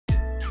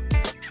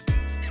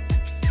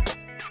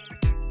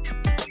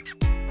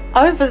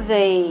Over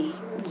the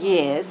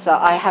years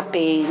that I have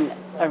been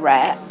a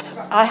rep,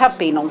 I have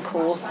been on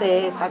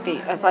courses. I've been,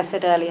 as I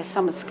said earlier,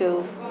 summer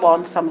school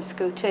 1, summer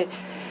school 2.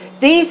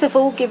 These have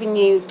all given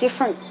you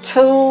different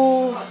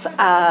tools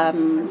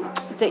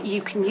that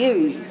you can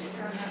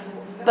use.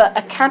 But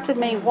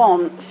Academy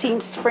 1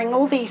 seems to bring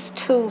all these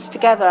tools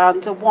together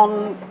under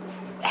one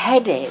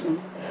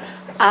heading,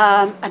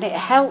 and it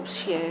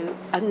helps you,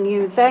 and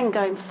you then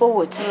going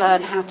forward to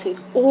learn how to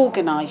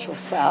organise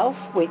yourself,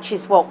 which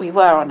is what we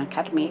were on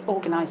Academy,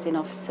 organising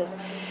officers.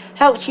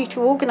 Helps you to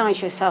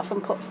organise yourself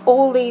and put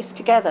all these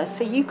together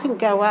so you can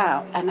go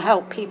out and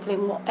help people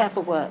in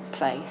whatever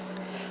workplace,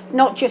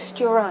 not just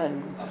your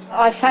own.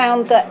 I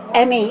found that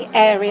any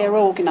area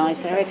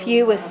organiser, if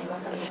you were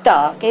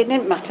stuck, it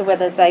didn't matter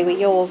whether they were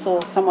yours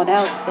or someone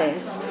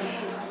else's,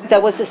 there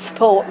was a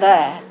support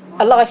there,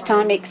 a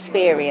lifetime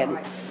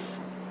experience.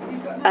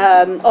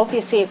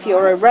 Obviously, if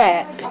you're a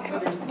rep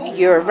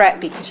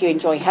because you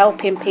enjoy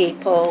helping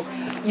people,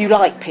 you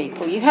like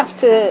people. You have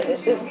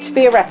to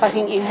be a rep, I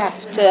think you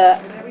have to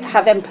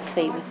have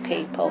empathy with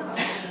people.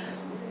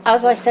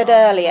 As I said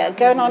earlier,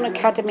 going on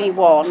Academy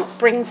 1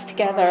 brings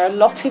together a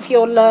lot of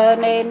your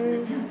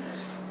learning,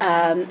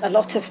 a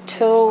lot of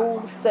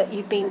tools that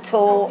you've been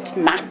taught,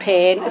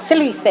 mapping,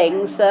 silly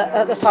things that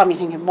at the time you're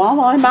thinking, why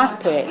am I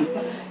mapping?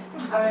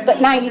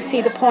 But now you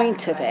see the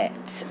point of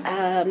it,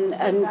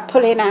 and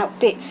pulling out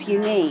bits you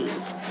need.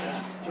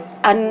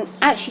 And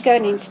actually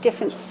going into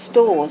different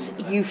stores,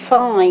 you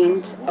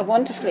find a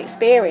wonderful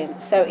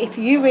experience. So if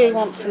you really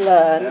want to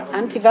learn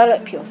and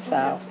develop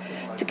yourself,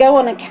 to go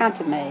on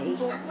Academy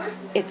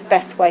is the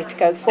best way to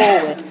go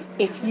forward.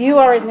 If you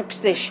are in the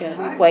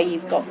position where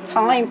you've got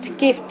time to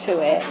give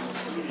to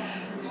it,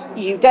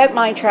 you don't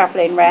mind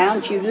travelling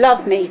around, you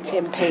love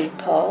meeting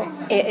people,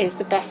 it is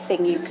the best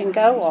thing you can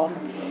go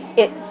on.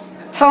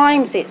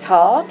 Times it's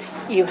hard,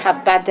 you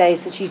have bad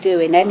days as you do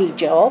in any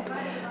job,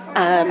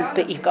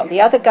 but you've got the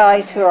other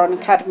guys who are on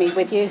Academy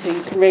with you who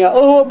you can ring up,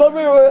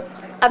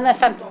 and they're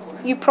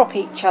fantastic. You prop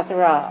each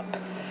other up.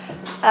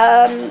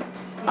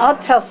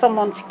 I'd tell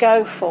someone to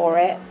go for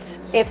it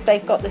if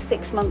they've got the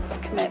 6 months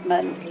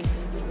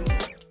commitment